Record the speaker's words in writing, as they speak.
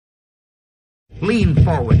Lean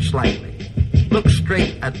forward slightly. Look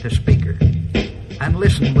straight at the speaker. And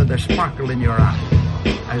listen with a sparkle in your eye,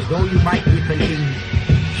 as though you might be thinking,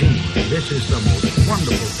 gee, this is the most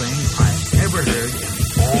wonderful thing I've ever heard in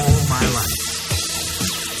all my life.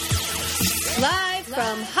 Live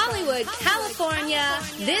from Hollywood, California,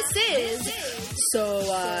 this is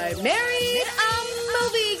So I Married a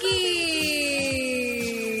Movie Geek.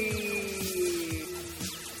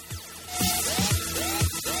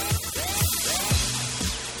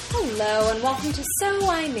 Hello and welcome to So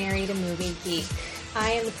I Married a Movie Geek.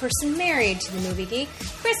 I am the person married to the movie geek,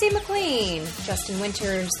 Chrissy McLean. Justin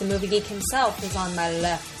Winters, the movie geek himself, is on my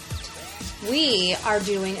left. We are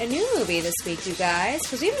doing a new movie this week, you guys,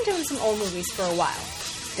 because we've been doing some old movies for a while.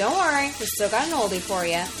 Don't worry, we still got an oldie for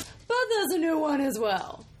you, but there's a new one as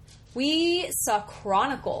well. We saw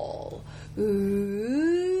Chronicle, in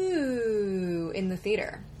the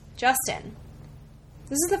theater. Justin,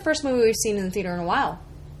 this is the first movie we've seen in the theater in a while.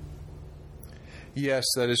 Yes,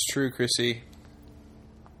 that is true, Chrissy.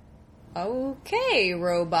 Okay,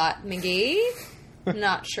 Robot McGee.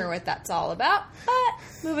 Not sure what that's all about, but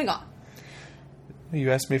moving on.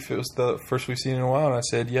 You asked me if it was the first we've seen in a while, and I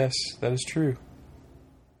said, yes, that is true.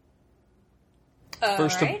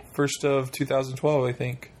 First of 2012, I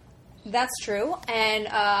think. That's true, and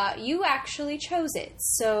you actually chose it.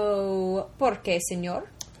 So, ¿por qué, señor?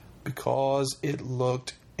 Because it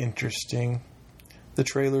looked interesting. The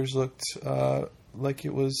trailers looked like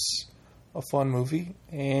it was a fun movie,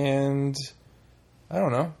 and I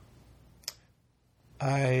don't know.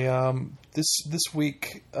 This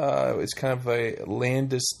week is kind of a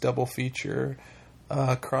Landis double feature.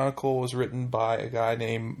 Chronicle was written by a guy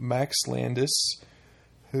named Max Landis,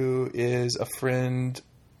 who is a friend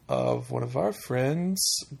of one of our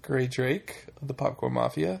friends, Gray Drake of the Popcorn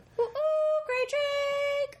Mafia. Woo-hoo, Gray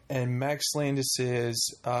Drake! And Max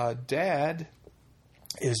Landis' dad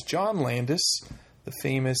is John Landis, the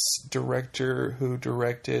famous director who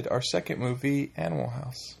directed our second movie, Animal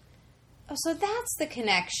House. Oh, so that's the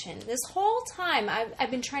connection. This whole time,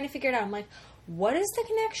 I've been trying to figure it out. I'm like, what is the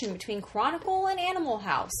connection between Chronicle and Animal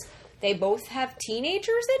House? They both have teenagers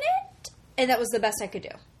in it? And that was the best I could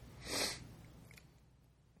do.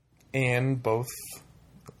 And both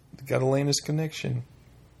got a Landis connection.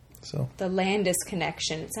 So the Landis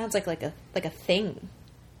connection. It sounds like a thing.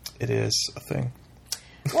 It is a thing.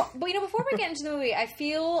 Well, but before we get into the movie, I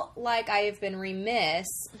feel like I have been remiss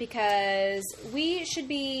because we should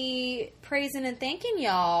be praising and thanking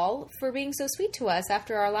y'all for being so sweet to us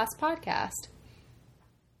after our last podcast.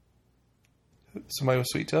 Somebody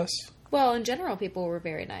was sweet to us? Well, in general, people were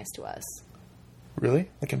very nice to us.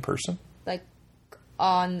 Really? Like in person? Like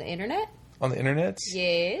on the internet? On the internet?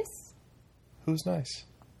 Yes. Who's nice?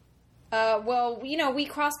 Well, we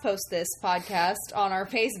cross-post this podcast on our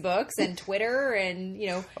Facebooks and Twitter and,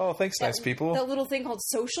 Oh, thanks, nice people. The little thing called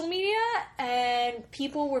social media, and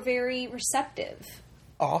people were very receptive.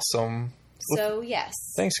 Awesome. So, yes.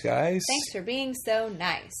 Thanks, guys. Thanks for being so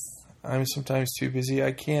nice. I'm sometimes too busy.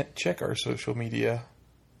 I can't check our social media.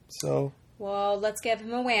 So... Well, let's give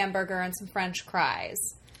him a Whamburger and some French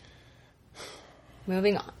fries.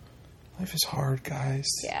 Moving on. Life is hard, guys.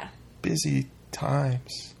 Yeah. Busy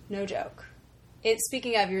times. No joke.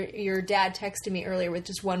 Speaking of, your dad texted me earlier with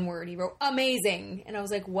just one word. He wrote, amazing. And I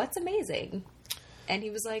was like, what's amazing? And he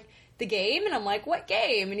was like, the game? And I'm like, what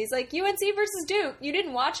game? And he's like, UNC versus Duke. You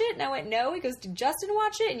didn't watch it? And I went, no. He goes, did Justin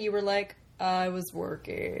watch it? And you were like, I was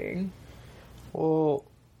working. Well,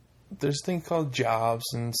 there's a thing called jobs.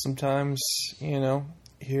 And sometimes,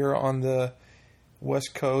 here on the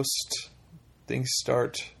West Coast, things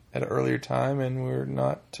start at an earlier time and we're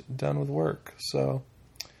not done with work. So...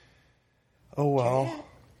 Oh, well,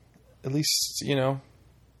 at least,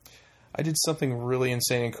 I did something really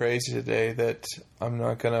insane and crazy today that I'm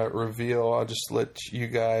not going to reveal. I'll just let you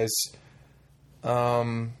guys, I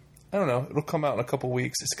don't know. It'll come out in a couple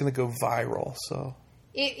weeks. It's going to go viral, so.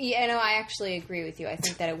 I actually agree with you. I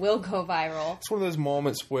think that it will go viral. It's one of those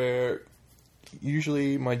moments where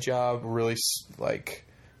usually my job really,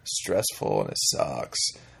 stressful and it sucks.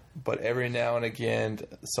 But every now and again,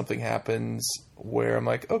 something happens where I'm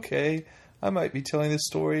like, okay, I might be telling this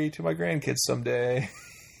story to my grandkids someday.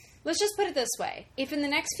 Let's just put it this way. If in the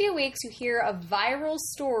next few weeks you hear a viral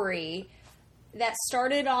story that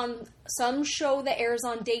started on some show that airs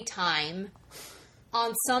on daytime,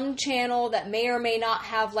 on some channel that may or may not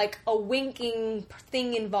have a winking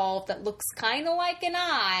thing involved that looks kind of like an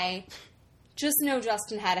eye, just know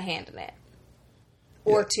Justin had a hand in it.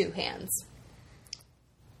 Or two hands.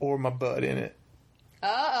 Or my butt in it.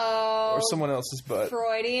 Uh-oh. Or someone else's butt.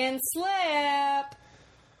 Freudian slip.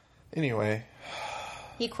 Anyway.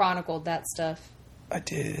 He chronicled that stuff. I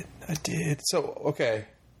did. So, okay.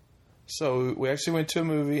 So, we actually went to a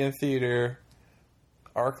movie in theater,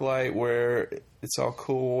 ArcLight, where it's all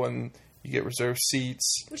cool and you get reserved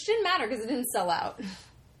seats. Which didn't matter because it didn't sell out.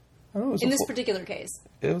 I know, In this particular case.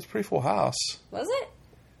 It was a pretty full house. Was it?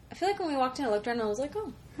 I feel like when we walked in, I looked around and I was like,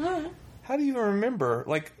 oh, all right. How do you even remember?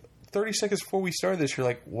 Like, 30 seconds before we started this, you're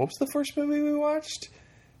like, what was the first movie we watched?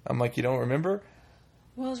 I'm like, you don't remember?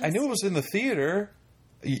 Well, I knew it was in the theater.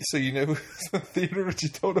 So you know it was in the theater, but you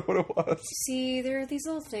don't know what it was. See, there are these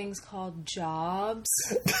little things called jobs.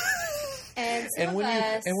 And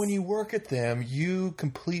when you work at them, you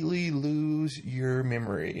completely lose your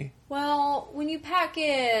memory. Well, when you pack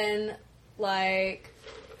in, like,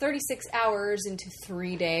 36 hours into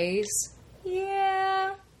 3 days,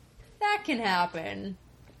 yeah, that can happen.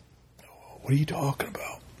 What are you talking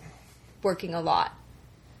about? Working a lot.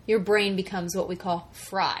 Your brain becomes what we call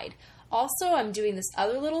fried. Also, I'm doing this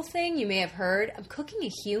other little thing you may have heard. I'm cooking a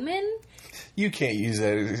human. You can't use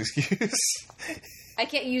that as an excuse. I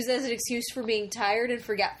can't use that as an excuse for being tired and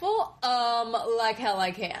forgetful? Like hell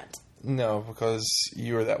I can't. No, because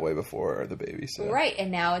you were that way before the baby. So. Right,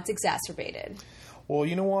 and now it's exacerbated. Well,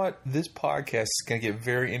 you know what? This podcast is going to get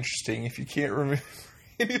very interesting if you can't remember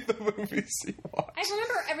any of the movies you watched. I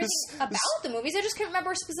remember everything about the movies. I just can't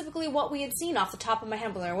remember specifically what we had seen off the top of my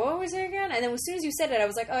head. Like, what was it again? And then as soon as you said it, I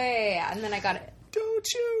was like, oh, yeah. And then I got it. Don't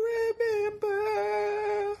you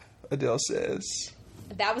remember? Adele says.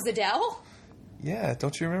 That was Adele? Yeah,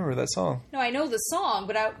 don't you remember that song? No, I know the song,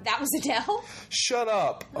 but that was Adele? Shut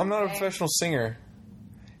up. I'm not a professional singer.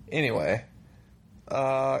 Anyway.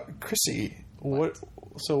 Chrissy, what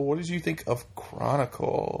did you think of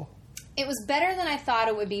Chronicle? It was better than I thought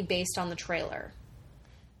it would be based on the trailer.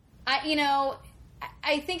 I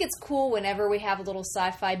think it's cool whenever we have a little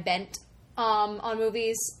sci-fi bent on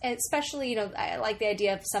movies, and especially, I like the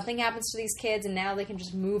idea of something happens to these kids and now they can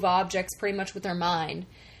just move objects pretty much with their mind.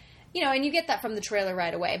 And you get that from the trailer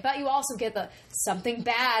right away, but you also get the something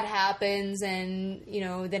bad happens and,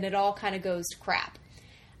 then it all kind of goes to crap.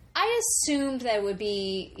 I assumed that it would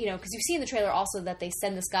be, because you see in the trailer also that they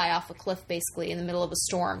send this guy off a cliff basically in the middle of a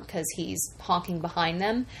storm because he's honking behind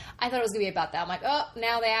them. I thought it was going to be about that. I'm like, oh,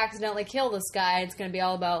 now they accidentally kill this guy. It's going to be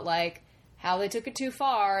all about, like, how they took it too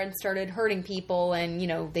far and started hurting people and,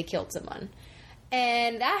 they killed someone.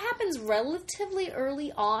 And that happens relatively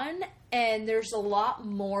early on, and there's a lot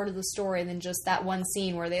more to the story than just that one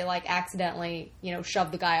scene where they, like, accidentally,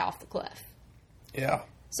 shove the guy off the cliff. Yeah.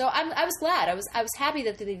 So I was glad. I was happy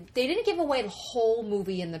that they didn't give away the whole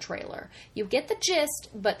movie in the trailer. You get the gist,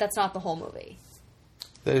 but that's not the whole movie.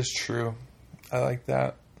 That is true. I like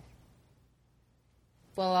that.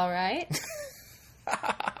 Well, all right.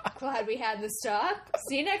 Glad we had this talk.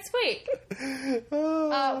 See you next week.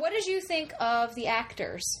 What did you think of the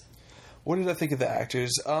actors? What did I think of the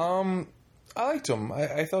actors? I liked them.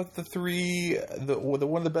 I thought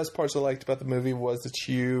one of the best parts I liked about the movie was that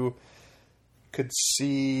you could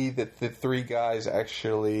see that the three guys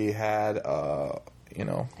actually had, a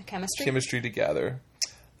chemistry together.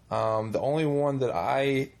 The only one that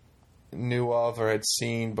I knew of or had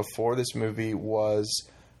seen before this movie was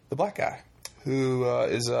the black guy, who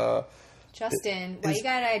is Justin. Why you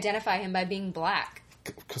gotta identify him by being black?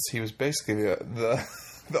 Because he was basically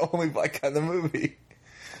the only black guy in the movie.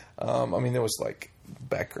 There was like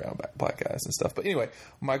background black guys and stuff. But anyway,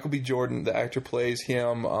 Michael B. Jordan, the actor, plays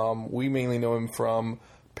him. We mainly know him from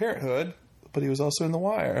Parenthood, but he was also in The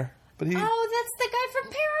Wire. Oh, that's the guy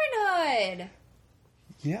from Parenthood!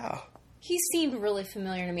 Yeah. He seemed really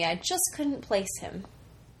familiar to me. I just couldn't place him.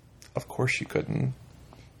 Of course you couldn't.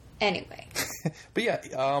 Anyway. But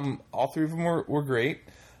yeah, all three of them were great.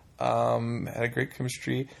 Had a great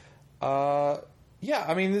chemistry.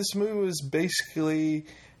 This movie was basically,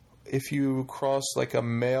 if you cross like a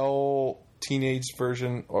male teenage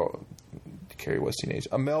version, or Carrie was teenage,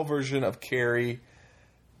 a male version of Carrie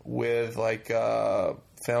with like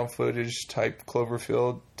found footage type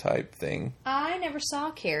Cloverfield type thing. I never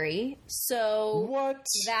saw Carrie, so what?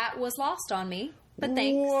 That was lost on me. But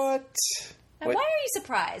thanks. What? Why are you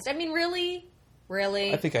surprised? I mean, really?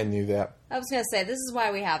 Really? I think I knew that. I was going to say, this is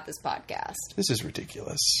why we have this podcast. This is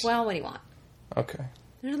ridiculous. Well, what do you want? Okay.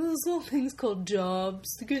 There are those little things called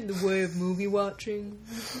jobs. They get in the way of movie watching.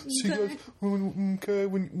 See, guys,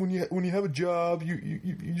 when you have a job, you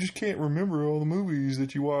just can't remember all the movies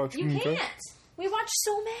that you watch. You can't. We watch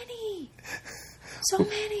so many. So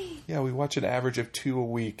many. Yeah, we watch an average of 2 a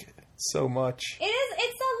week. So much.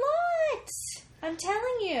 It's a lot. I'm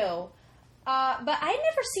telling you. But I'd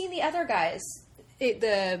never seen the other guys,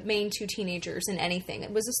 the main two teenagers, in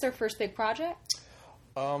anything. Was this their first big project?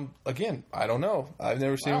 Again, I don't know. I've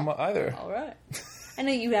never seen them either. All right. I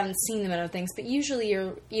know you haven't seen them in other things, but usually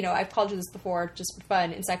I've called you this before just for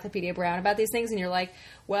fun, Encyclopedia Brown, about these things, and you're like,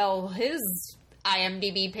 well, his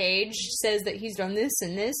IMDb page says that he's done this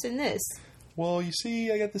and this and this. Well, you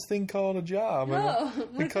see, I got this thing called a job.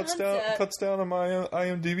 It cuts down on my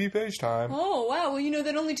IMDb page time. Oh, wow. Well,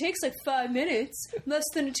 that only takes like 5 minutes. Less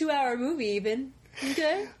than a 2-hour movie, even.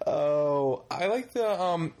 Okay? Oh, I like the,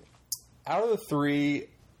 out of the 3,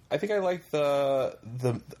 I think I like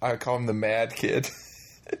I call him the mad kid.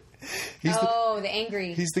 The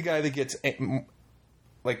angry. He's the guy that gets,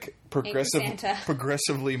 like,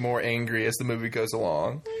 progressively more angry as the movie goes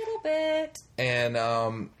along. A little bit.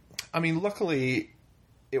 And, luckily,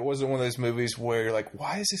 it wasn't one of those movies where you're like,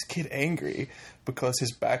 why is this kid angry? Because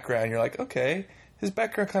his background, you're like, okay, his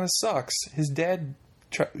background kind of sucks. His dad,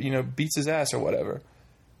 beats his ass or whatever.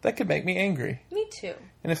 That could make me angry. Me too.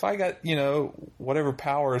 And if I got, whatever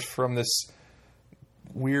powers from this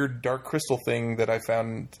weird dark crystal thing that I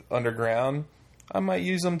found underground, I might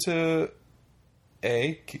use them to,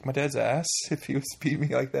 A, kick my dad's ass if he was beating me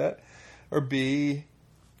like that, or B,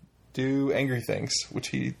 do angry things, which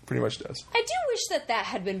he pretty much does. I do wish that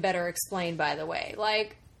had been better explained, by the way.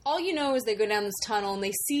 Like, all you know is they go down this tunnel and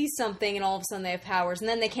they see something and all of a sudden they have powers, and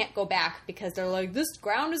then they can't go back because they're like, this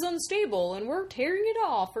ground is unstable and we're tearing it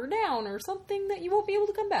off or down or something that you won't be able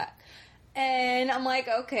to come back. And I'm like,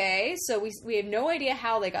 okay, so we have no idea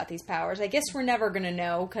how they got these powers. I guess we're never going to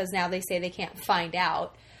know because now they say they can't find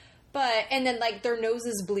out. And then, like, their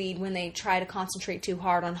noses bleed when they try to concentrate too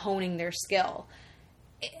hard on honing their skill.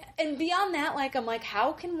 And beyond that, like, I'm like,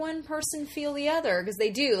 how can one person feel the other? Because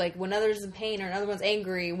they do. Like, when others in pain or another one's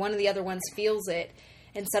angry, one of the other ones feels it.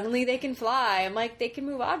 And suddenly they can fly. I'm like, they can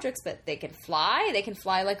move objects, but they can fly? They can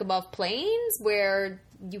fly, like, above planes where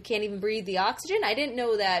you can't even breathe the oxygen? I didn't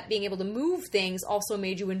know that being able to move things also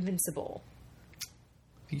made you invincible.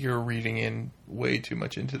 You're reading in way too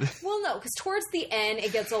much into this. Well, no, because towards the end,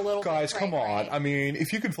 it gets a little Guys, bit come on. right?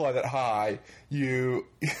 If you can fly that high, you...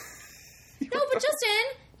 No, but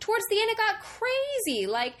Justin, towards the end it got crazy.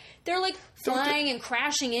 Like, they're like flying and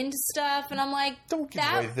crashing into stuff, and I'm like, don't give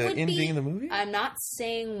away the ending of the movie. I'm not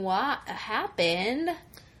saying what happened.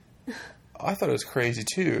 I thought it was crazy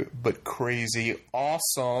too, but crazy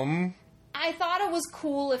awesome. I thought it was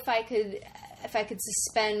cool if I could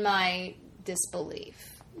suspend my disbelief,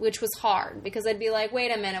 which was hard because I'd be like,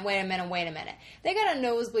 wait a minute. They got a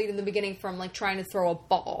nosebleed in the beginning from like trying to throw a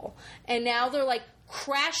ball, and now they're like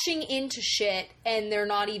crashing into shit and they're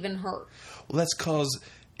not even hurt. Well, that's because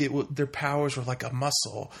their powers were like a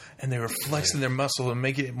muscle, and they were flexing their muscle and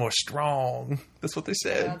making it more strong. That's what they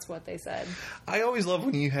said. Yeah, that's what they said. I always love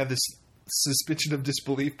when you have this suspension of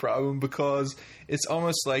disbelief problem because it's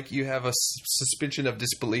almost like you have a suspension of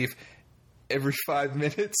disbelief every 5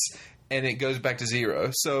 minutes and it goes back to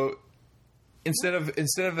zero. So instead of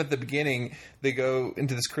at the beginning they go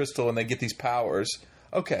into this crystal and they get these powers,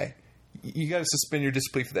 okay, you got to suspend your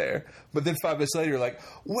disbelief there. But then 5 minutes later you're like,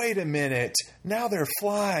 wait a minute, now they're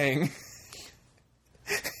flying.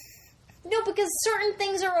 No, because certain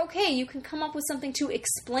things are okay. You can come up with something to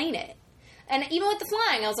explain it. And even with the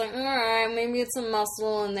flying, I was like, all right, maybe it's a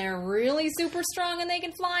muscle and they're really super strong and they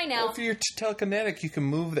can fly now. Well, if you're telekinetic, you can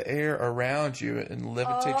move the air around you and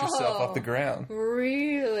levitate yourself off the ground.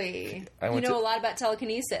 Really? You know a lot about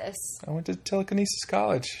telekinesis. I went to telekinesis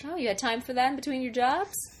college. Oh, you had time for that in between your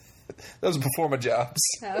jobs? That was before my jobs.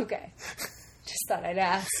 Oh, okay. Just thought I'd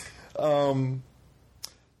ask. No,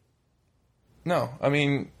 I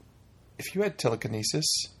mean, if you had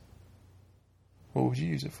telekinesis, what would you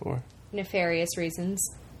use it for? Nefarious reasons.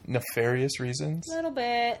 Nefarious reasons? A little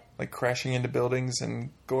bit. Like crashing into buildings and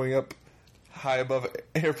going up high above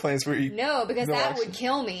airplanes where you... No, because that would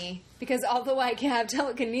kill me. Because although I can have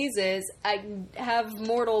telekinesis, I have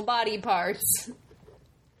mortal body parts.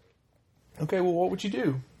 Okay, well, what would you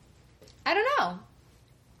do? I don't know.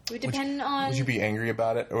 It would depend on... Would you be angry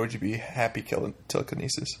about it, or would you be happy killing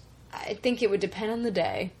telekinesis? I think it would depend on the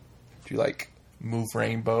day. Do you, like, move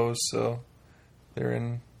rainbows so they're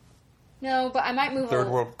in... No, but I might move... Third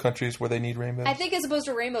world countries where they need rainbows? I think as opposed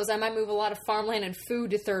to rainbows, I might move a lot of farmland and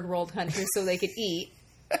food to third world countries so they could eat.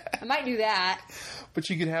 I might do that.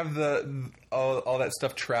 But you could have all that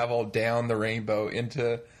stuff travel down the rainbow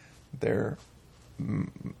into their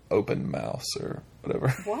open mouths or whatever.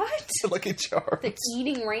 What? Like a jar. The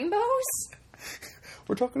eating rainbows?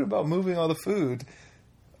 We're talking about moving all the food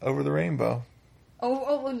over the rainbow.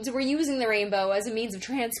 Oh, we're using the rainbow as a means of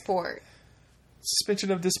transport. Suspension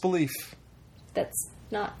of disbelief. That's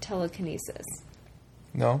not telekinesis.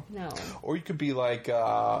 No? No. Or you could be like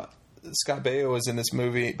Scott Baio was in this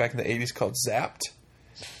movie back in the 80s called Zapped.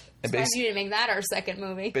 And Surprised you didn't make that our second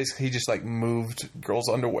movie. basically, he just like moved girls'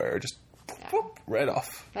 underwear, just whoop, right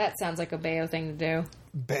off. That sounds like a Bayo thing to do.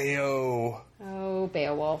 Bayo. Oh,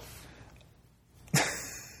 Beowulf.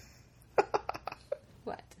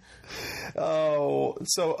 What? Oh,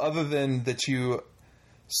 so other than that,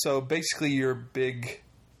 so basically your big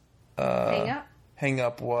hang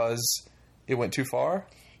up was it went too far,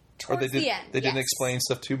 Towards the end, they didn't yes. explain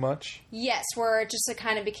stuff too much. Yes, where it just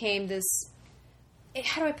kind of became this.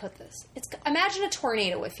 How do I put this? Imagine a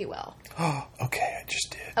tornado, if you will. Oh, okay, I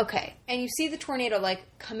just did. Okay, and you see the tornado like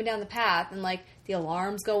coming down the path, and like the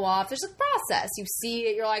alarms go off. There's a process. You see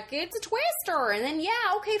it, you're like, it's a twister, and then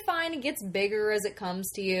yeah, okay, fine, it gets bigger as it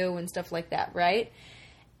comes to you and stuff like that, right?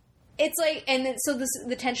 It's like, and then so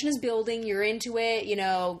the tension is building. You're into it, you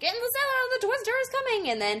know. Get in the cellar, the twister is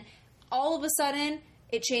coming, and then all of a sudden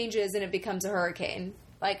it changes and it becomes a hurricane.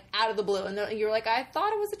 Like, out of the blue. And you're like, I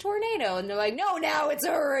thought it was a tornado. And they're like, no, now it's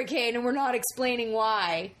a hurricane, and we're not explaining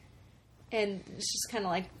why. And it's just kind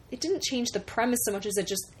of like, it didn't change the premise so much as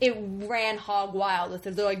it ran hog wild.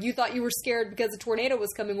 They're like, you thought you were scared because a tornado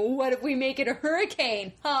was coming. Well, what if we make it a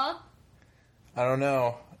hurricane? Huh? I don't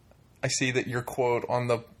know. I see that your quote on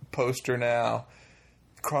the poster now.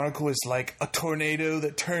 Chronicle is like a tornado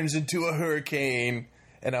that turns into a hurricane.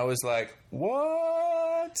 And I was like,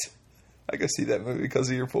 what? I can see that movie because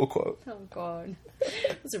of your full quote. Oh, God.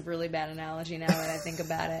 That's a really bad analogy now that I think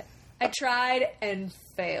about it. I tried and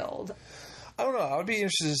failed. I don't know. I would be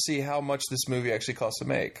interested to see how much this movie actually costs to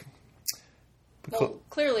make. Well,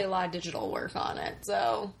 clearly a lot of digital work on it,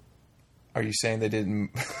 so... Are you saying they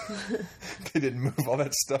didn't they didn't move all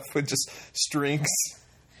that stuff with just strings?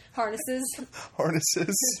 Harnesses?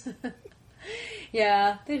 Harnesses?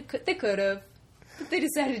 Yeah, they could have. But they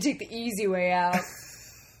decided to take the easy way out.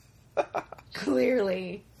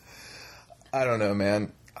 Clearly. I don't know,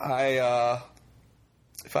 man.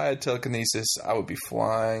 If I had telekinesis, I would be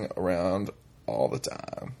flying around all the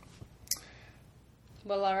time.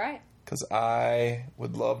 Well, alright. Because I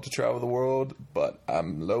would love to travel the world, but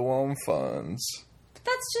I'm low on funds. But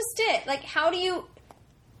that's just it. Like, how do you...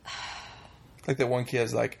 Like that one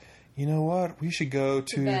kid's like, you know what? We should go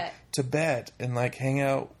to Tibet and like hang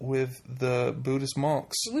out with the Buddhist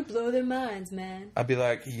monks. We blow their minds, man. I'd be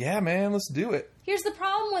like, yeah, man, let's do it. Here's the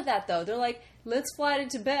problem with that, though. They're like, let's fly to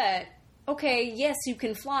Tibet. Okay, yes, you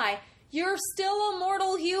can fly. You're still a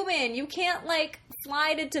mortal human. You can't, like,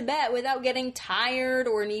 fly to Tibet without getting tired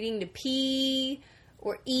or needing to pee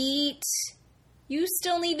or eat. You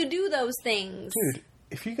still need to do those things. Dude,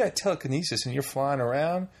 if you got telekinesis and you're flying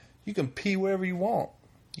around, you can pee wherever you want.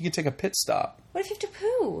 You can take a pit stop. What if you have to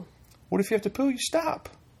poo? What if you have to poo? You stop.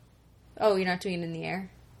 Oh, you're not doing it in the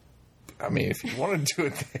air? I mean, if you want to do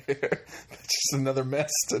it there, that's just another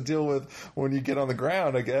mess to deal with when you get on the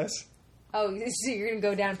ground, I guess. Oh, so you're going to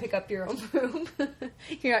go down and pick up your own poop?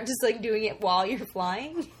 You're not just, like, doing it while you're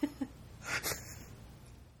flying?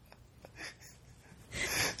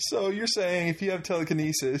 So you're saying if you have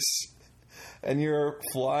telekinesis and you're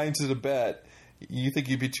flying to Tibet, you think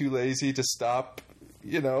you'd be too lazy to stop,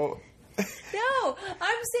 you know? No,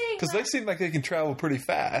 I'm saying... Because they seem like they can travel pretty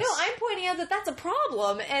fast. No, I'm pointing out that that's a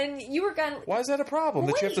problem, and you were going... Why is that a problem?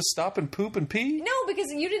 That you have Wait. to stop and poop and pee? No, because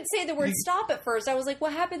you didn't say the word stop at first. I was like,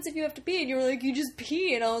 what happens if you have to pee? And you were like, you just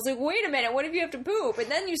pee. And I was like, wait a minute, what if you have to poop?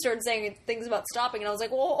 And then you started saying things about stopping, and I was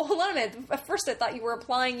like, well, hold on a minute. At first I thought you were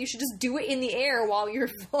implying you should just do it in the air while you're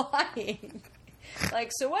flying.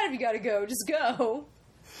 Like, so what if you gotta go? Just go.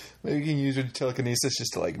 Maybe you can use your telekinesis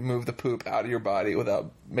just to, like, move the poop out of your body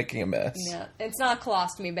without making a mess. Yeah, it's not a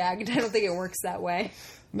colostomy bag. I don't think it works that way.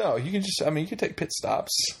 No, you can just, I mean, you can take pit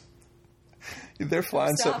stops. They're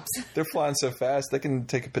flying so fast, they can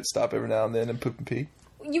take a pit stop every now and then and poop and pee.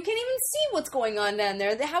 You can't even see what's going on down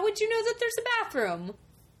there. How would you know that there's a bathroom?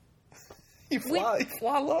 You fly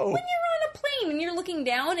low. When you're on a plane and you're looking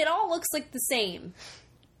down, it all looks like the same.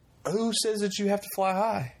 Who says that you have to fly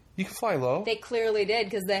high? You can fly low. They clearly did,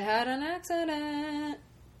 because they had an accident.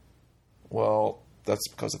 Well, that's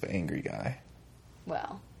because of an angry guy.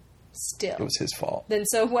 Well, still. It was his fault. Then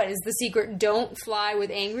so what? Is the secret don't fly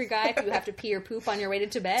with angry guy if you have to pee or poop on your way to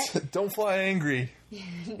Tibet? Don't fly angry.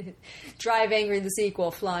 Drive angry the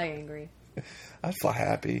sequel, fly angry. I'd fly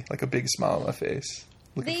happy, like a big smile on my face.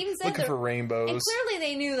 They even said looking for rainbows. And clearly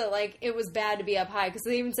they knew that, like, it was bad to be up high, because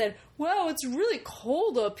they even said, wow, it's really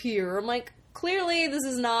cold up here. I'm like, clearly this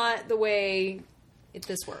is not the way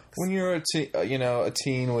this works. When you're a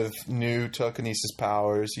teen with new telekinesis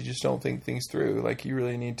powers, you just don't think things through. Like, you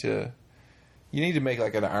really need to... You need to make,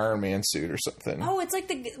 like, an Iron Man suit or something. Oh, it's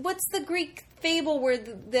like what's the Greek fable where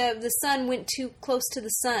the sun went too close to the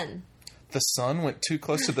sun? The sun went too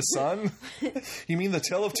close to the sun? You mean The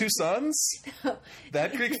Tale of Two Sons?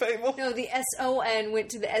 That Greek fable? No, the S-O-N went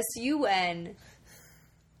to the S-U-N.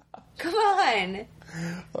 Come on.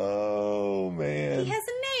 Oh, man. He has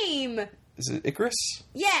a name. Is it Icarus?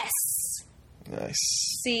 Yes. Nice.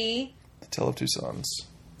 See? The Tale of Two Sons.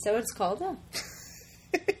 Is that what it's called, though?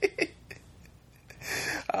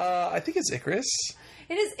 I think it's Icarus.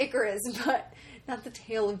 It is Icarus, but not the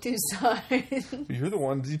Tale of Two Sons. You're the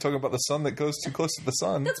one talking about the sun that goes too close to the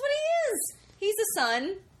sun. That's what he is. He's the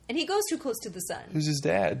sun, and he goes too close to the sun. Who's his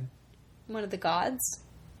dad? One of the gods.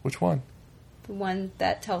 Which one? The one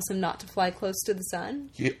that tells him not to fly close to the sun.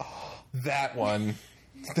 Yeah, oh, that one.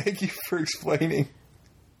 Thank you for explaining.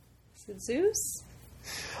 Is it Zeus?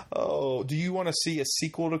 Oh, do you want to see a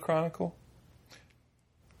sequel to Chronicle?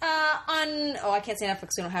 I can't say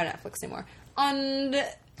Netflix. We don't have Netflix anymore.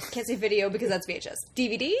 Can't say video because that's VHS.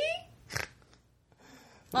 DVD?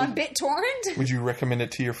 On BitTorrent? Would you recommend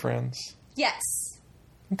it to your friends? Yes.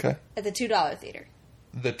 Okay. At the $2 theater.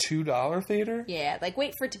 The $2 theater? Yeah, like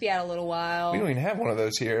wait for it to be out a little while. We don't even have one of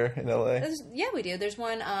those here in LA. Yeah, we do. There's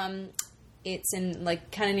one, it's in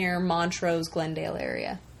like kind of near Montrose, Glendale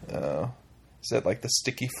area. Oh. Is that like the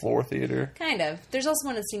sticky floor theater? Kind of. There's also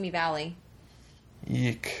one in Simi Valley.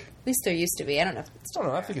 Eek. At least there used to be. I don't know if it's I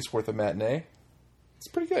don't know. I think it's worth a matinee. It's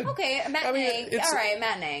pretty good. Okay, a matinee. I mean, all right,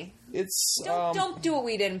 matinee. It's Don't do what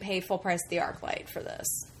we did and pay full price at the ArcLight for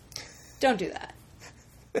this. Don't do that.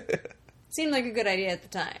 Seemed like a good idea at the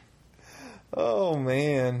time. Oh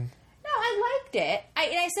man. No, I liked it.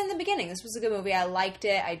 I said in the beginning, this was a good movie. I liked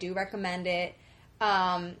it. I do recommend it.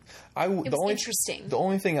 It was interesting. The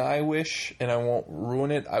only thing I wish, and I won't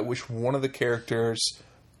ruin it, I wish one of the characters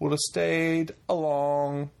would have stayed in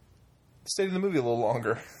the movie a little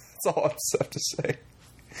longer. That's all I have to say.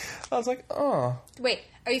 I was like, oh. Wait,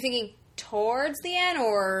 are you thinking towards the end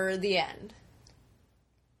or the end?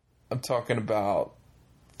 I'm talking about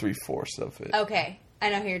 3/4 of it. Okay, I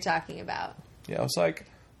know who you're talking about. Yeah, I was like,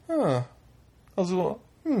 huh. I was a little,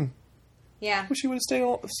 Yeah. wish he would have stayed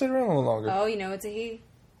around a little longer. Oh, you know it's a he?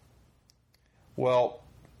 Well,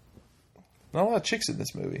 not a lot of chicks in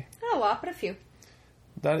this movie. Not a lot, but a few.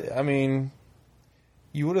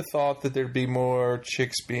 You would have thought that there'd be more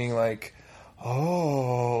chicks being like,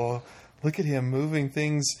 oh, look at him moving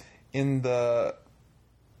things in there's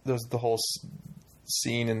the whole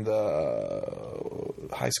scene in the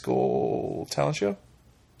high school talent show.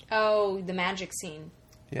 Oh, the magic scene.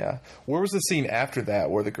 Yeah. Where was the scene after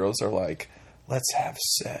that where the girls are like, let's have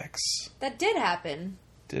sex? That did happen.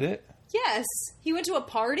 Did it? Yes. He went to a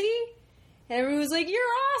party, and everyone was like, you're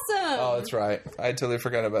awesome! Oh, that's right. I totally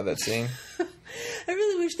forgot about that scene. I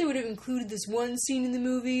really wish they would have included this one scene in the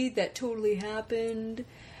movie that totally happened.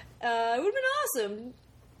 It would have been awesome.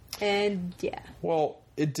 And, yeah. Well,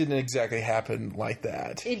 it didn't exactly happen like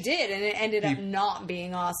that. It did, and it ended up not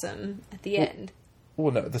being awesome at the end.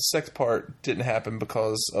 Well, no, the sex part didn't happen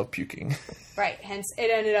because of puking. Right, hence it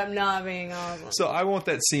ended up not being awesome. So I want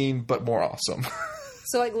that scene, but more awesome.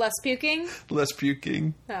 So, like, less puking? Less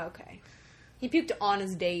puking. Oh, okay. He puked on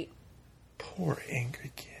his date. Poor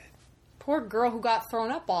angry kid. Poor girl who got thrown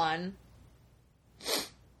up on.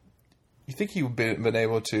 You think he would have been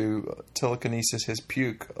able to telekinesis his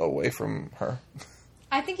puke away from her?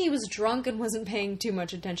 I think he was drunk and wasn't paying too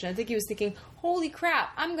much attention. I think he was thinking, holy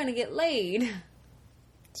crap, I'm going to get laid.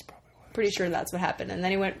 That's probably what. Pretty sure that's what happened. And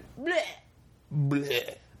then he went, bleh.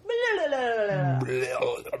 Bleh. Blah, blah, blah, blah. Bleh.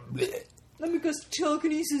 Bleh. Let me go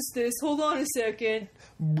telekinesis this. Hold on a second.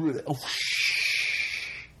 Bleh. Oh,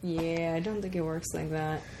 Yeah, I don't think it works like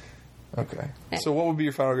that. okay. So what would be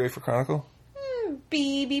your final grade for Chronicle?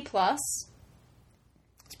 B+. It's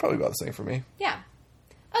probably about the same for me. Yeah.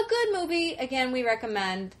 A good movie. Again, we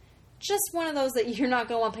recommend. Just one of those that you're not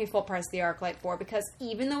going to want to pay full price the ArcLight for, because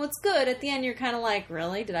even though it's good, at the end you're kind of like,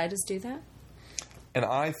 really? Did I just do that? And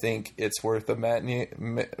I think it's worth the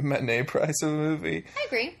matinee price of a movie. I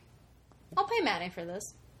agree. I'll pay matinee for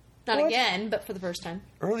this. Not What? again, but for the first time.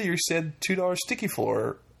 Earlier you said $2 sticky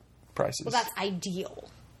floor prices. Well, that's ideal.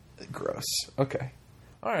 Gross. Okay.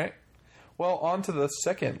 All right. Well, on to the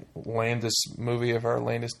second Landis movie of our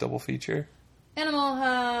Landis double feature. Animal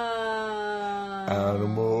House.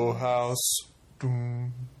 Animal House.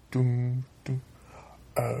 Doom, doom, doom.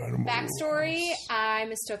 Animal Backstory, House. I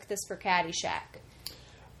mistook this for Caddyshack.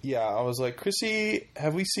 Yeah, I was like, Chrissy,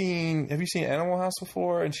 have you seen Animal House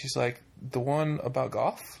before? And she's like, the one about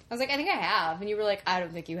golf? I was like, I think I have. And you were like, I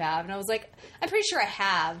don't think you have. And I was like, I'm pretty sure I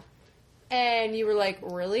have. And you were like,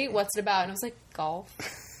 really? What's it about? And I was like, golf.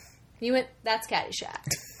 And you went, that's Caddyshack.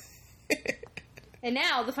 And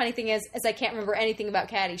now, the funny thing is I can't remember anything about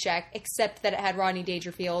Caddyshack, except that it had Rodney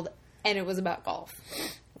Dangerfield and it was about golf.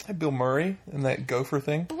 Hey, Bill Murray and that gopher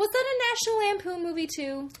thing. But was that a National Lampoon movie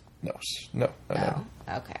too? No. Oh,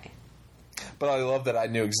 okay. But I love that I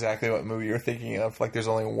knew exactly what movie you were thinking of. Like, there's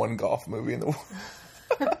only one golf movie in the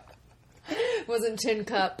world. Wasn't Tin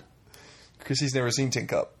Cup. Chrissy's never seen Tin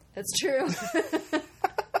Cup. That's true.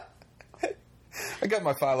 I got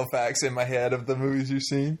my file of facts in my head of the movies you've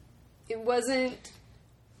seen. It wasn't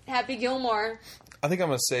Happy Gilmore. I think I'm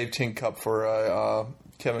going to save Tin Cup for a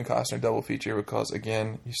Kevin Costner double feature because,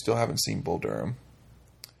 again, you still haven't seen Bull Durham.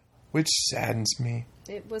 Which saddens me.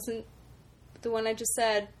 It wasn't the one I just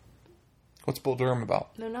said. What's Bull Durham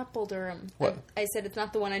about? No, not Bull Durham. What? I said it's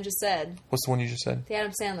not the one I just said. What's the one you just said? The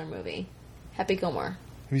Adam Sandler movie. Happy Gilmore.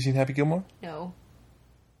 Have you seen Happy Gilmore? No.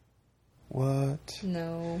 What?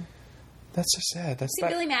 No. That's so sad. That's See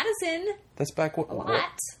back, Billy Madison. That's back what? A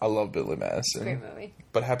lot. I love Billy Madison. Great movie.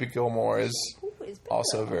 But Happy Gilmore is Ooh, it's better.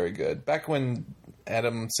 also very good. Back when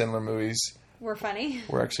Adam Sandler movies We're funny.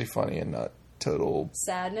 were actually funny and not total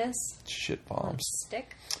Sadness. shit bombs.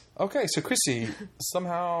 Stick. Okay, so Chrissy,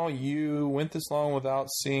 somehow you went this long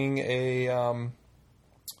without seeing a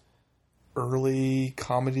early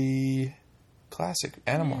comedy classic,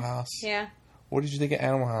 Animal House. Yeah. What did you think of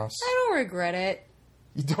Animal House? I don't regret it.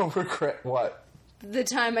 You don't regret what? The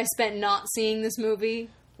time I spent not seeing this movie.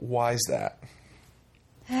 Why is that?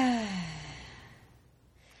 I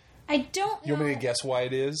don't know. You want me to guess why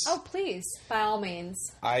it is? Oh, please. By all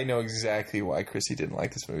means. I know exactly why Chrissy didn't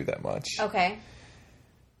like this movie that much. Okay.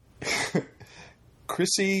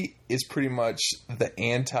 Chrissy is pretty much the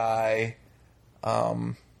anti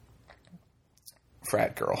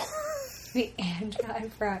frat girl. The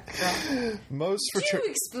anti-frat girl. Most Do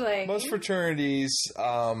explain. Most fraternities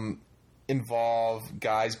involve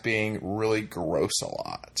guys being really gross a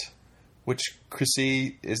lot, which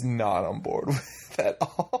Chrissy is not on board with at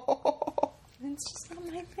all. It's just not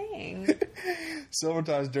my thing. Several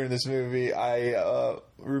times during this movie, I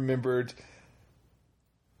remembered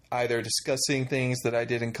either discussing things that I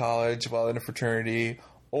did in college while in a fraternity,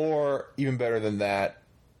 or even better than that,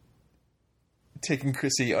 taking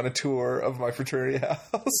Chrissy on a tour of my fraternity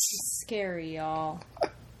house. Scary, y'all.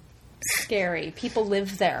 Scary. People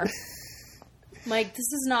live there. Like,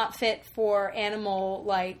 this is not fit for animal,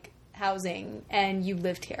 like, housing, and you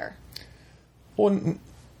lived here. Well,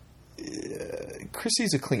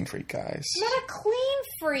 Chrissy's a clean freak, guys. I'm not a clean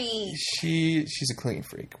freak. She's a clean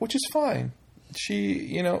freak, which is fine.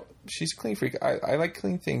 She's a clean freak. I like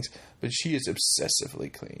clean things, but she is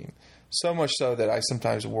obsessively clean. So much so that I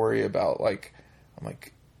sometimes worry about, like, I'm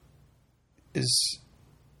like, it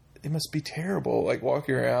must be terrible, like,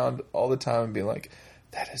 walking around all the time and being like,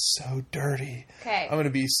 that is so dirty. Okay. I'm going to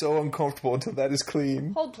be so uncomfortable until that is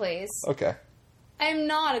clean. Hold, please. Okay. I'm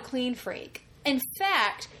not a clean freak. In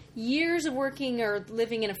fact, years of working or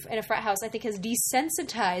living in a frat house, I think, has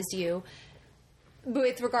desensitized you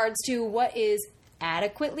with regards to what is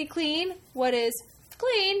adequately clean, what is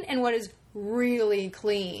clean, and what is really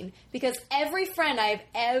clean. Because every friend I've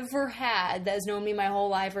ever had that has known me my whole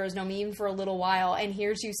life or has known me even for a little while and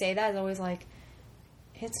hears you say that is always like,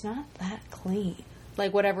 it's not that clean.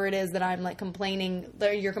 Like, whatever it is that I'm, like, complaining,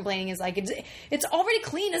 that you're complaining is, like, it's already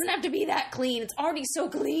clean. It doesn't have to be that clean. It's already so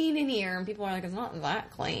clean in here. And people are like, it's not that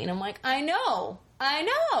clean. I'm like, I know.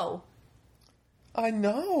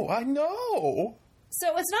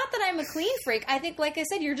 So it's not that I'm a clean freak. I think, like I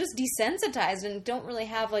said, you're just desensitized and don't really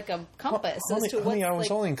have, like, a compass as to what's, I was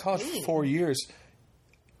only in college for 4 years.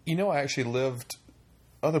 You know, I actually lived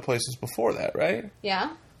other places before that, right?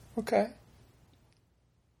 Yeah. Okay.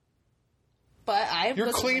 But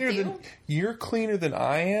You're cleaner than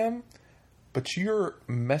I am, but you're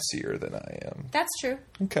messier than I am. That's true.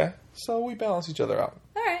 Okay. So we balance each other out.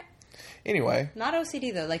 All right. Anyway. Not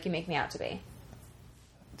OCD, though, like you make me out to be.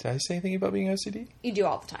 Did I say anything about being OCD? You do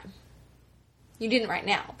all the time. You didn't right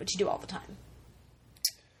now, but you do all the time.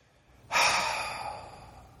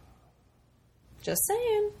 Just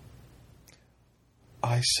saying.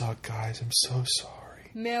 I suck, guys. I'm so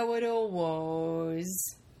sorry. Marital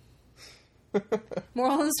woes.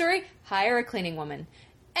 Moral of the story? Hire a cleaning woman.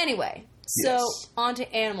 Anyway, so Yes. on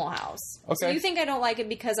to Animal House. Okay. So you think I don't like it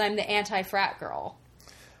because I'm the anti-frat girl?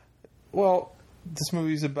 Well, this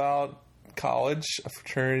movie's about college, a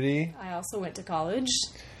fraternity. I also went to college.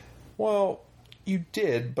 Well, you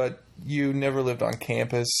did, but you never lived on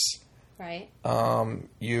campus. Right.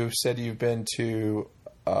 You said you've been to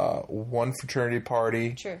one fraternity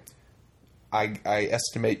party. True. I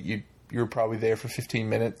estimate you were probably there for 15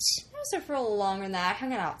 minutes. I was there for a little longer than that. I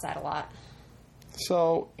hung out outside a lot.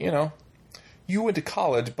 So, you went to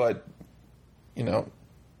college, but,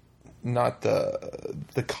 not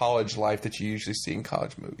the college life that you usually see in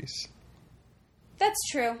college movies. That's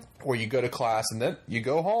true. Where you go to class and then you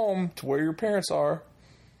go home to where your parents are.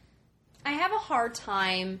 I have a hard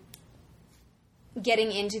time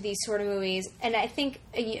getting into these sort of movies, and I think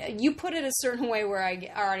you put it a certain way where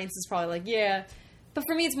our audience is probably like, yeah, but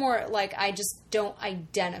for me it's more like I just don't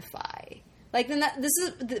identify. Like, then this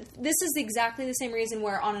is exactly the same reason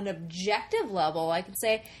where on an objective level I can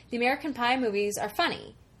say the American Pie movies are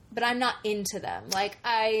funny, but I'm not into them. Like,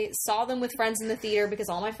 I saw them with friends in the theater because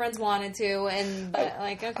all my friends wanted to,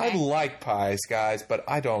 okay. I like pies, guys, but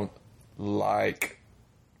I don't like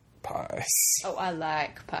pies. Oh, I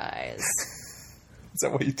like pies. Is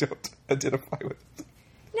that what you don't identify with?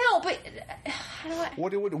 No, but how do I...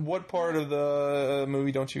 What part of the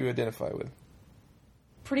movie don't you identify with?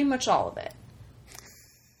 Pretty much all of it.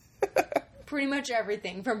 Pretty much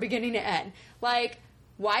everything from beginning to end. Like,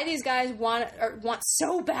 why these guys want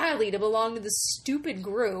so badly to belong to this stupid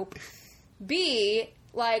group. B,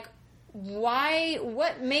 like,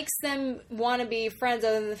 what makes them want to be friends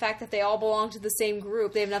other than the fact that they all belong to the same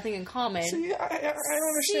group? They have nothing in common. See, I don't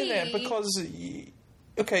understand that because,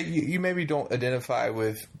 okay, you maybe don't identify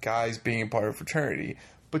with guys being part of a fraternity,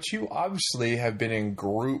 but you obviously have been in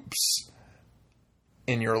groups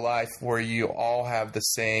in your life where you all have the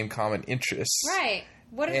same common interests. Right.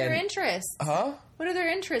 What are their interests? Huh? What are their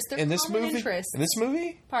interests? Their in this common movie? interests. In this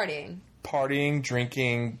movie? Partying,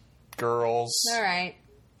 drinking, girls. All right.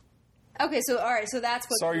 Okay, so that's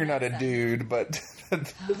what... Sorry you're not a dude, but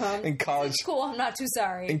in college... It's cool, I'm not too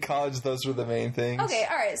sorry. In college, those were the main things. Okay,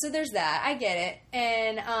 all right, so there's that. I get it.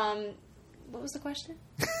 And, what was the question?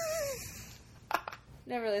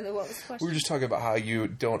 Never really know what was the question. We were just talking about how you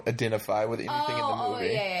don't identify with anything in the movie.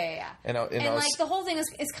 Oh, yeah. And like, the whole thing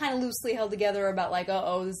is kind of loosely held together about, like,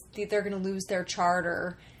 they're going to lose their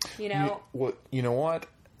charter, you know? You know what?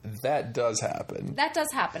 That does happen. That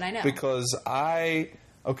does happen, I know. Because I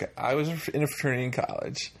was in a fraternity in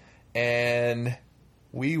college, and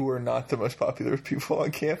we were not the most popular people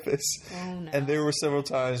on campus. Oh, no. And there were several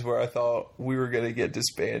times where I thought we were going to get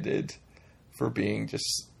disbanded for being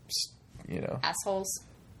just, assholes.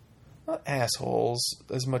 Not assholes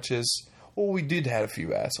as much as... Well, we did have a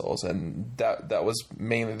few assholes, and that was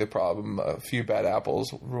mainly the problem. A few bad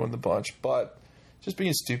apples ruined the bunch, but just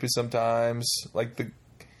being stupid sometimes. Like,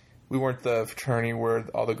 we weren't the fraternity where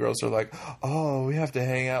all the girls are like, oh, we have to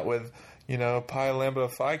hang out with, Pi Lambda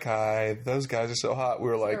Phi Chi. Those guys are so hot. We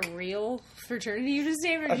were like... A real fraternity you just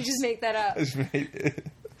named, or did you just make that up? I just made it.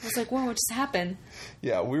 I was like, whoa, what just happened?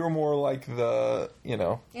 Yeah, we were more like the,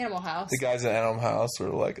 Animal House. The guys in Animal House were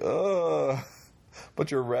like, ugh,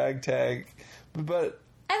 bunch of ragtag. But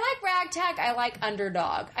I like ragtag. I like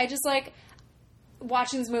underdog. I just like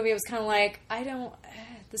watching this movie. I was kind of like,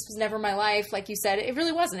 this was never my life. Like you said, it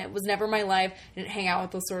really wasn't. It was never my life. I didn't hang out with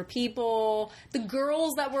those sort of people. The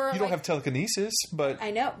girls that were... You don't have telekinesis, but... I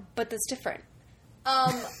know, but that's different.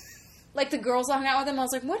 Like, the girls I hung out with them, I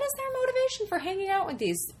was like, what is their motivation for hanging out with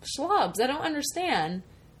these schlubs? I don't understand.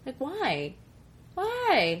 Like, why?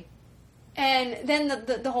 Why? And then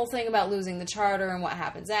the whole thing about losing the charter and what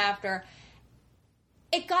happens after.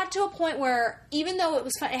 It got to a point where, even though it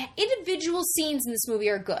was fun, individual scenes in this movie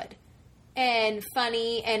are good and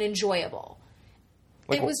funny and enjoyable.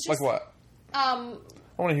 Like, it was just, like what? I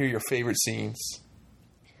want to hear your favorite scenes.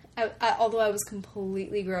 Although I was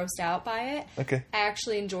completely grossed out by it, okay. I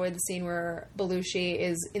actually enjoyed the scene where Belushi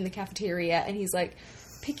is in the cafeteria and he's like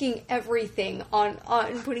picking everything on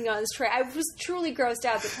putting on his tray. I was truly grossed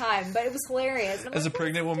out at the time, but it was hilarious. As a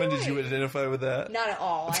pregnant woman, did you identify with that? Not at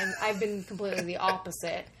all. I've been completely the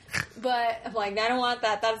opposite. But I'm like, I don't want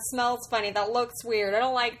that. That smells funny. That looks weird. I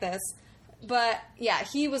don't like this. But yeah,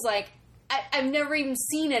 he was like, I've never even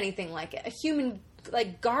seen anything like it. A human,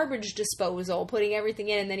 like, garbage disposal, putting everything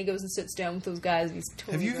in, and then he goes and sits down with those guys. And he's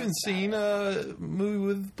totally... Have you even seen a movie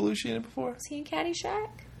with Belushi in it before? Was he in Caddyshack?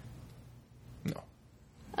 No.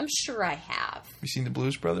 I'm sure I have. You seen the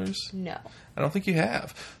Blues Brothers? No. I don't think you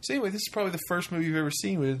have. So anyway, this is probably the first movie you've ever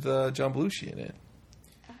seen with John Belushi in it.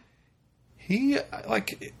 He,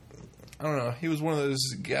 like... I don't know. He was one of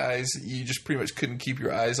those guys you just pretty much couldn't keep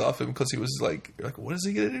your eyes off him because he was like, what is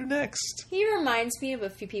he going to do next? He reminds me of a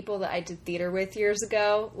few people that I did theater with years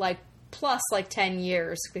ago, plus 10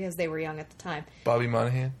 years because they were young at the time. Bobby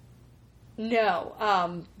Monahan? No,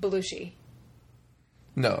 Belushi.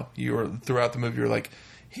 No, you were throughout the movie. You were like,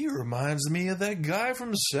 he reminds me of that guy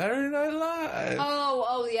from Saturday Night Live.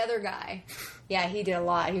 Oh, the other guy. Yeah, he did a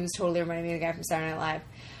lot. He was totally reminding me of the guy from Saturday Night Live.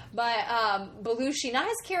 But Belushi, not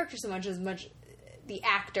his character so much as much the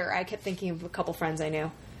actor. I kept thinking of a couple friends I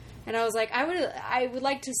knew, and I was like, I would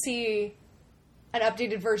like to see an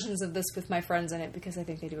updated versions of this with my friends in it because I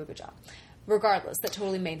think they do a good job. Regardless, that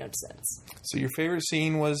totally made no sense. So your favorite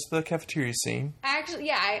scene was the cafeteria scene? Actually,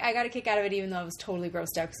 yeah, I got a kick out of it even though I was totally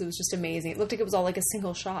grossed out because it was just amazing. It looked like it was all like a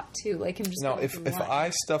single shot, too. Like him just... Now, if I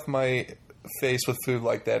stuffed my face with food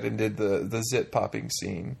like that and did the zit popping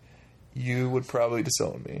scene, you would probably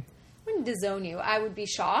disown me. I wouldn't disown you. I would be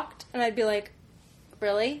shocked, and I'd be like,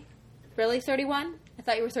 really? Really, 31? I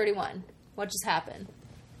thought you were 31. What just happened?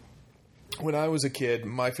 When I was a kid,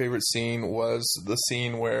 my favorite scene was the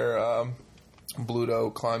scene where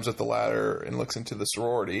Bluto climbs up the ladder and looks into the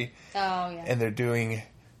sorority. Oh, yeah. And they're doing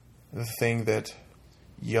the thing that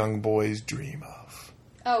young boys dream of.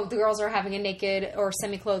 Oh, the girls are having a naked or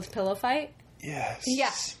semi-clothed pillow fight? Yes.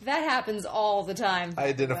 Yeah, that happens all the time. I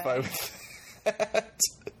identify with that.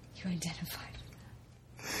 You identified.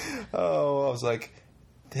 Oh, I was like,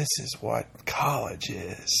 this is what college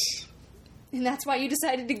is. And that's why you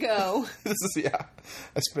decided to go.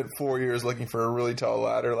 I spent 4 years looking for a really tall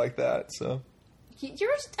ladder like that, so.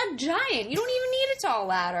 You're a giant. You don't even need a tall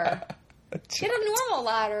ladder. Get a normal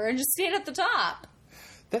ladder and just stand at the top.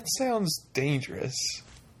 That sounds dangerous.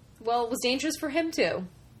 Well, it was dangerous for him, too.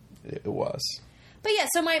 It was. But yeah,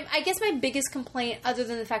 so I guess my biggest complaint, other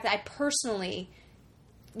than the fact that I personally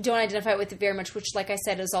don't identify with it very much, which, like I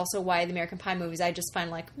said, is also why the American Pie movies I just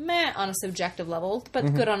find, like, meh on a subjective level,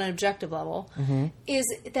 but good on an objective level, is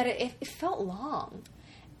that it felt long.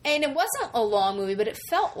 And it wasn't a long movie, but it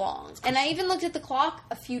felt long. And I even looked at the clock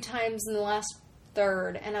a few times in the last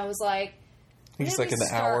third, and I was like... I think it's like an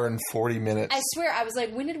hour and 40 minutes. I swear, I was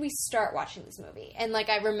like, when did we start watching this movie? And, like,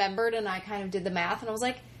 I remembered, and I kind of did the math, and I was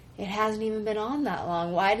like, it hasn't even been on that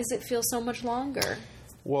long. Why does it feel so much longer?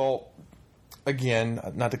 Well... Again,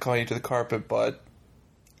 not to call you to the carpet, but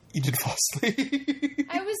you did fall asleep.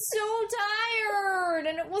 I was so tired,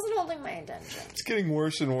 and it wasn't holding my attention. It's getting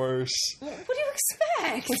worse and worse. What do you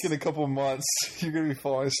expect? Like in a couple of months, you're going to be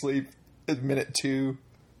falling asleep at minute 2.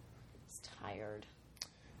 I was tired.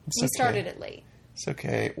 It's We okay. started it late. It's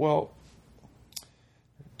okay. Well,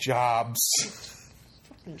 jobs.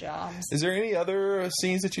 Fucking jobs. Is there any other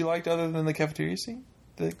scenes that you liked other than the cafeteria scene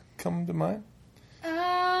that come to mind?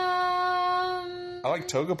 I like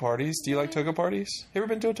toga parties. Do you like toga parties? You ever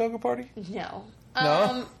been to a toga party? No.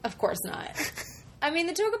 No? Of course not. I mean,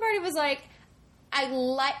 the toga party was like, I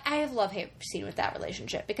have love-hate scene with that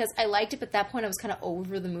relationship because I liked it, but at that point I was kind of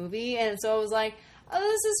over the movie, and so I was like, oh,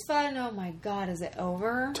 this is fun. Oh my god, is it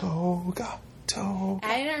over? Toga.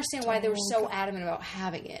 I didn't understand why they were so adamant about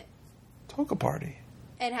having it. Toga party.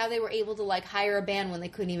 And how they were able to, like, hire a band when they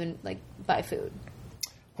couldn't even, like, buy food.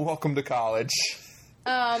 Welcome to college.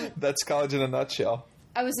 That's college in a nutshell.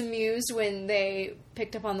 I was amused when they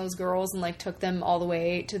picked up on those girls and, like, took them all the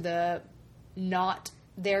way to the not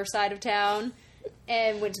their side of town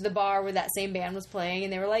and went to the bar where that same band was playing,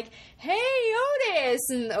 and they were like, hey, Otis!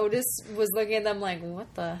 And Otis was looking at them like,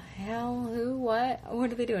 what the hell? Who? What?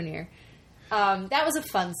 What are they doing here? That was a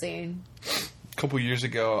fun scene. A couple years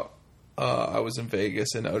ago, I was in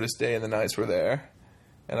Vegas, and Otis Day and the Knights were there,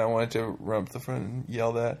 and I wanted to run up the front and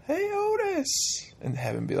yell that, hey, Otis! And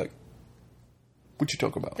have him be like, what you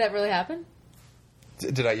talking about? That really happened?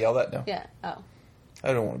 Did I yell that? No. Yeah. Oh.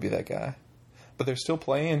 I don't want to be that guy. But they're still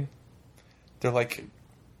playing. They're like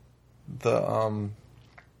the,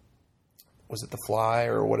 was it the Fly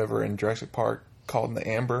or whatever in Jurassic Park called the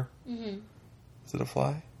Amber? Mm-hmm. Is it a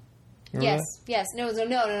fly? Remember Yes. that? Yes. No. It's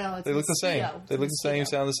They look the same. They look the same,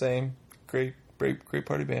 sound the same. Great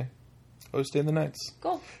party band. Otis Day and the Knights.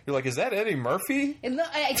 Cool. You're like, is that Eddie Murphy?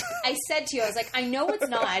 I said to you, I was like, I know it's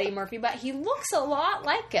not Eddie Murphy, but he looks a lot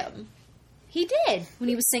like him. He did when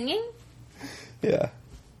he was singing. Yeah.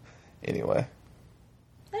 Anyway,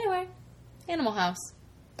 Animal House.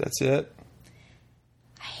 that's it.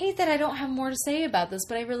 I hate that I don't have more to say about this,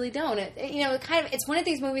 but I really don't. It's one of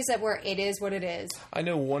these movies that where it is what it is. I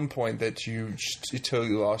know one point that you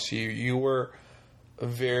totally lost. You were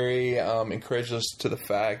very incredulous to the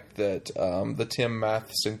fact that the Tim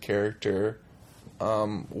Matheson character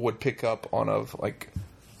would pick up on a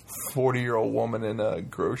 40-year-old woman in a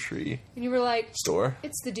grocery And you were like, store.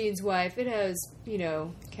 it's the dean's wife. It has,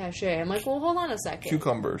 cachet. I'm like, well, hold on a second.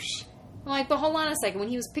 Cucumbers. I'm like, but hold on a second. When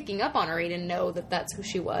he was picking up on her, he didn't know that that's who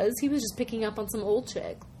she was. He was just picking up on some old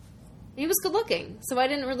chick. He was good looking, so I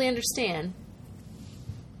didn't really understand.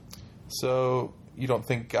 So you don't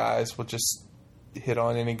think guys will just hit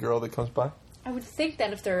on any girl that comes by? I would think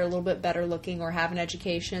that if they're a little bit better looking or have an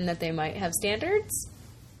education, that they might have standards.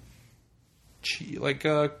 Gee, like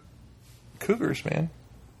cougars, man.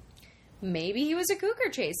 Maybe he was a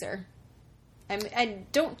cougar chaser. I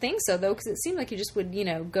don't think so, though, because it seemed like he just would,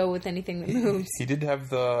 go with anything that moves. He did have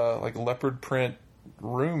the, leopard print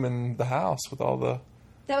room in the house with all the...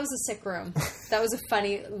 That was a sick room. That was a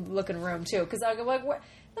funny-looking room, too, because I go, like, what?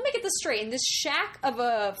 Let me get this straight. In this shack of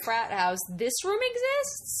a frat house, this room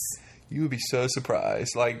exists? You would be so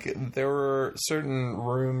surprised. There were certain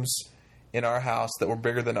rooms in our house that were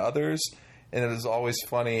bigger than others, and it was always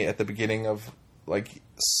funny at the beginning of,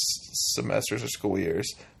 semesters or school years.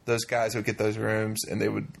 Those guys would get those rooms, and they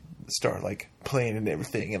would start, playing and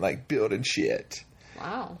everything and, building shit.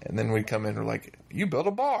 Wow. And then we'd come in and we're like, you built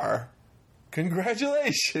a bar.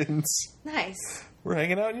 Congratulations. Nice. We're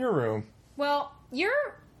hanging out in your room. Well, your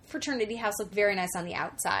fraternity house looked very nice on the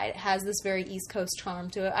outside. It has this very East Coast charm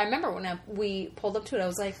to it. I remember when we pulled up to it, I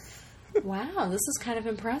was like, wow, this is kind of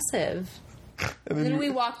impressive. And then we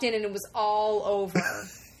walked in and it was all over.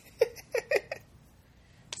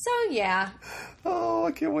 So, yeah. Oh,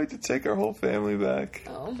 I can't wait to take our whole family back.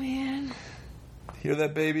 Oh, man. Hear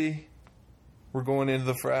that, baby? We're going into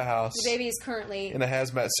the frat house. The baby is currently... in a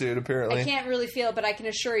hazmat suit, apparently. I can't really feel it, but I can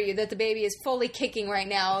assure you that the baby is fully kicking right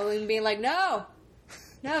now and being like, no,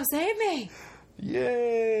 save me.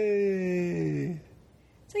 Yay.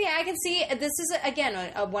 So, yeah, I can see this is,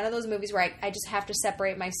 again, one of those movies where I just have to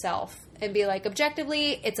separate myself and be like,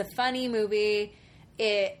 objectively, it's a funny movie.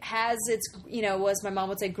 It has its, as my mom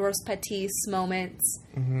would say, gross patisse moments.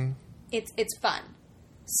 Mm-hmm. It's fun.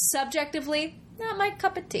 Subjectively, not my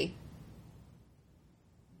cup of tea.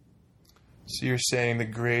 So you're saying the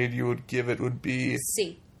grade you would give it would be...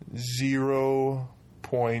 C. 0.0.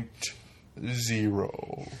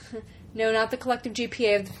 No, not the collective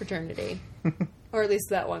GPA of the fraternity. Or at least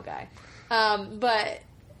that one guy. But...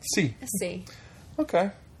 C. C.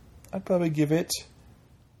 Okay. I'd probably give it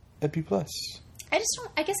a B+. I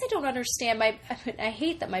guess I don't understand. I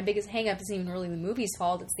hate that my biggest hang-up isn't even really the movie's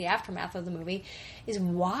fault. It's the aftermath of the movie. Is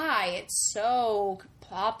why it's so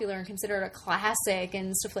popular and considered a classic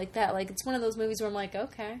and stuff like that. It's one of those movies where I'm like,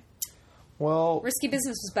 okay. Well... Risky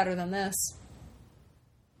Business was better than this.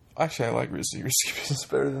 Actually, I like Risky Business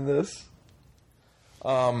better than this.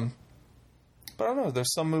 But I don't know.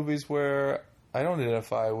 There's some movies where I don't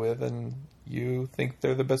identify with and you think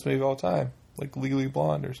they're the best movie of all time. Like Legally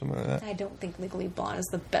Blonde or something like that. I don't think Legally Blonde is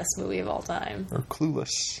the best movie of all time. Or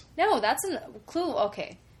Clueless. No, that's Clue.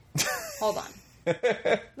 Okay. Hold on.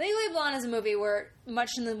 Legally Blonde is a movie where,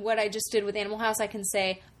 much in what I just did with Animal House, I can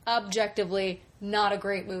say, objectively, not a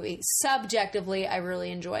great movie. Subjectively, I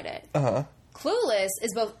really enjoyed it. Uh-huh. Clueless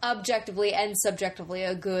is both objectively and subjectively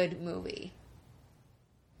a good movie.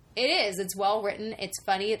 It is. It's well written. It's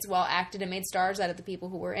funny. It's well acted. It made stars out of the people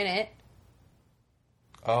who were in it.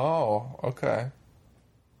 Oh, okay.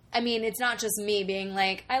 I mean, it's not just me being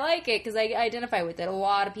like, I like it because I identify with it. A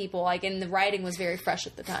lot of people, and the writing was very fresh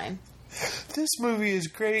at the time. This movie is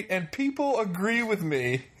great and people agree with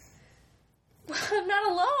me. I'm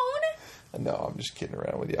not alone. No, I'm just kidding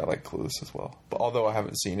around with you. I like Clueless as well. But although I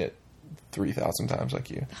haven't seen it 3,000 times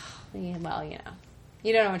like you. Yeah, well, you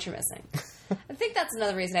don't know what you're missing. I think that's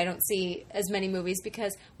another reason I don't see as many movies,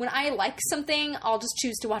 because when I like something, I'll just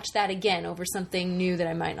choose to watch that again over something new that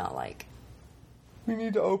I might not like. You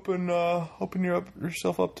need to open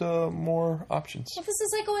yourself up to more options. Well, this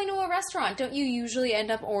is like going to a restaurant. Don't you usually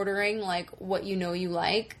end up ordering what you know you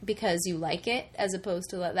like because you like it, as opposed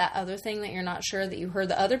to that other thing that you're not sure that you heard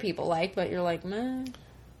the other people like, but you're like, meh.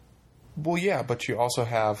 Well, yeah, but you also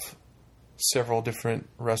have several different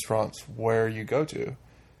restaurants where you go to,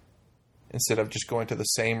 instead of just going to the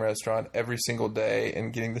same restaurant every single day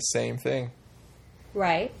and getting the same thing.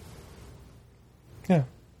 Right. Yeah.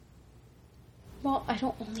 Well, I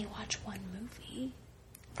don't only watch one movie.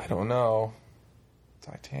 I don't know.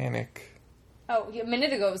 Titanic. Oh, a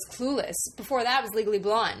minute ago it was Clueless. Before that was Legally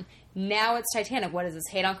Blonde. Now it's Titanic. What is this,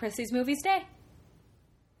 Hate on Christie's Movies Day?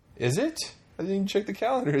 Is it? I didn't even check the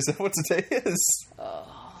calendar. Is that what today is?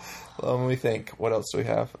 Oh. Let me think. What else do we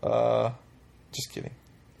have? Just kidding.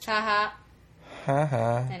 Haha.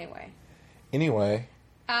 Haha. Anyway.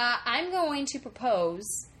 I'm going to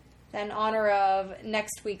propose that in honor of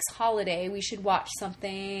next week's holiday, we should watch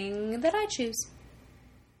something that I choose.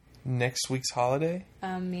 Next week's holiday?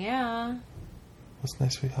 Yeah. What's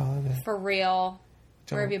next week's holiday? For real.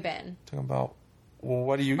 Where have you been? Talking about... Well,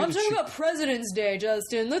 what do you... I'm talking about President's Day,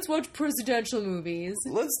 Justin. Let's watch presidential movies.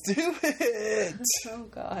 Let's do it! Oh,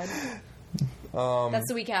 God. That's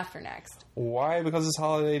the week after next. Why, because this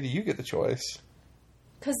holiday, do you get the choice?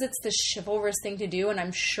 Because it's the chivalrous thing to do, and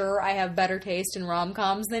I'm sure I have better taste in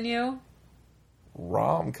rom-coms than you.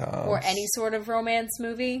 Rom-coms? Or any sort of romance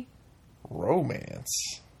movie. Romance?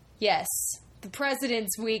 Yes. the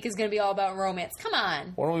President's Week is going to be all about romance. Come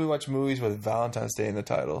on. Why don't we watch movies with Valentine's Day in the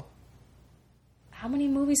title? How many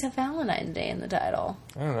movies have Valentine's Day in the title?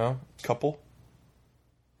 I don't know. Couple?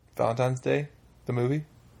 Valentine's Day? The movie?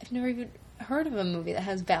 I've never even heard of a movie that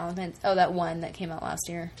has Valentine's... Oh, that one that came out last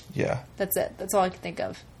year. Yeah. That's it. That's all I can think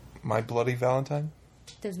of. My Bloody Valentine?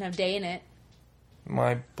 Doesn't have day in it.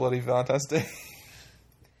 My Bloody Valentine's Day?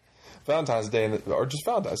 Valentine's Day or just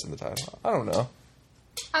Valentine's in the title. I don't know.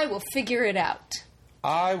 I will figure it out.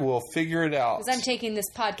 I will figure it out. Because I'm taking this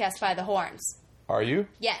podcast by the horns. Are you?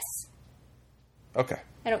 Yes. Okay.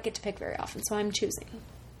 I don't get to pick very often, so I'm choosing.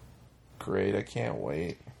 Great, I can't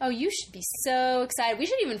wait. Oh, you should be so excited. We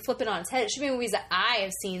should even flip it on its head. It should be movies that I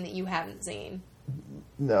have seen that you haven't seen.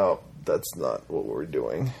 No, that's not what we're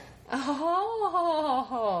doing.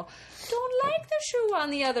 Oh, don't like the shoe on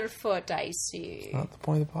the other foot, I see. Not the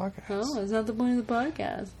point of the podcast. Oh, it's not the point of the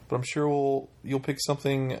podcast. But I'm sure you'll pick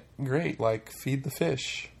something great, like Feed the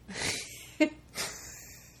Fish.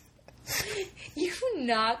 You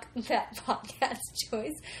knock that podcast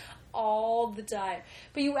choice all the time.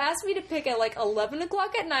 But you asked me to pick at like 11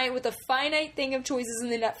 o'clock at night with a finite thing of choices in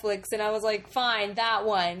the Netflix, and I was like, fine, that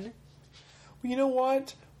one. Well, you know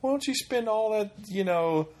what? Why don't you spend all that,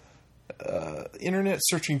 internet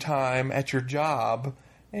searching time at your job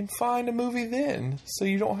and find a movie then, so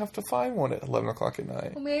you don't have to find one at 11 o'clock at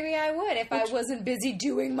night? Well, maybe I would if I wasn't busy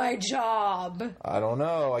doing my job. I don't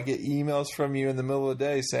know. I get emails from you in the middle of the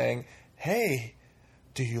day saying, hey,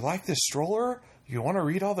 do you like this stroller? You want to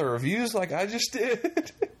read all the reviews like I just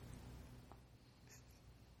did?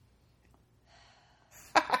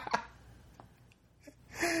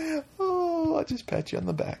 Oh, I just pat you on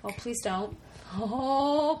the back. Oh, please don't.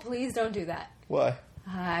 Oh, please don't do that. Why?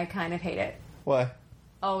 I kind of hate it. Why?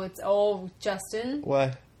 Oh, Justin.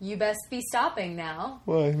 Why? You best be stopping now.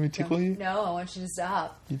 Why? Let me tickle you? No, I want you to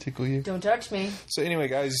stop. You tickle you? Don't touch me. So anyway,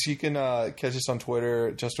 guys, you can catch us on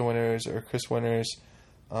Twitter, Justin Winters or Chris Winters.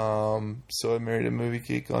 So I Married a Movie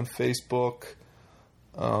Geek on Facebook.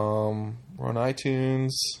 We're on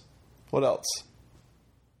iTunes. What else?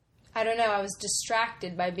 I don't know. I was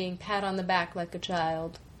distracted by being pat on the back like a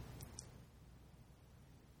child.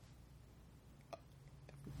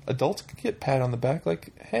 Adults can get pat on the back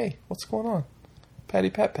like, hey, what's going on? Patty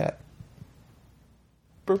pat pat.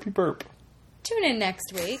 Burpy burp. Tune in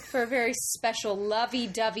next week for a very special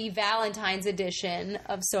lovey-dovey Valentine's edition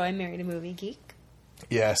of So I Married a Movie Geek.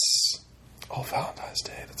 Yes. Oh, Valentine's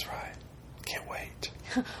Day, that's right. Can't wait.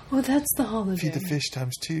 Well, that's the holiday. Feed the Fish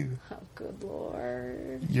times 2. Oh, good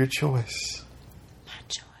Lord. Your choice. My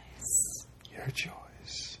choice. Your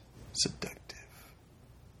choice. Seductive.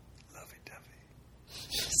 Lovey-dovey.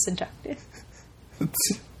 Seductive.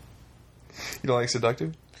 You don't like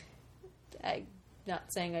seductive? I'm not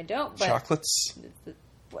saying I don't, but... Chocolates?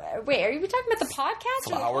 Wait, are you talking about the podcast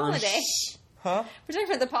Flowers? or the holiday? Huh? We're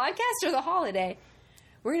talking about the podcast or the holiday?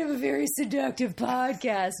 We're going to have a very seductive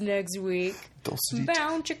podcast next week. Dulcity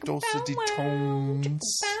tones. tones.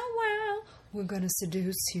 We're going to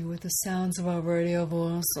seduce you with the sounds of our radio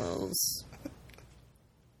voices.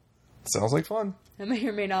 Sounds like fun. I may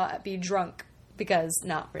or may not be drunk. Because,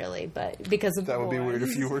 not really, but because of that the would be voice. weird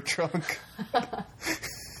if you were drunk.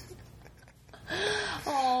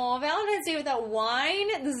 Oh, Valentine's Day without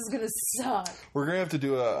wine? This is going to suck. We're going to have to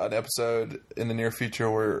do an episode in the near future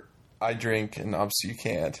where I drink and obviously you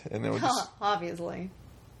can't. And then we'll just... Obviously.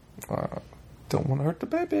 Don't want to hurt the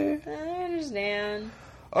baby. I understand.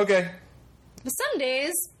 Okay. But some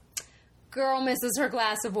days, girl misses her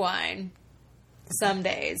glass of wine. Some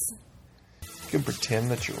days. You can pretend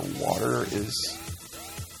that your water is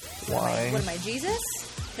wine. What am I, Jesus?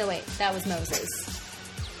 No, wait, that was Moses.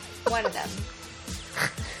 One of them.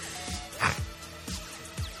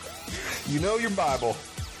 You know your Bible.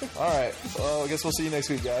 All right. Well, I guess we'll see you next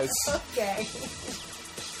week, guys. Okay.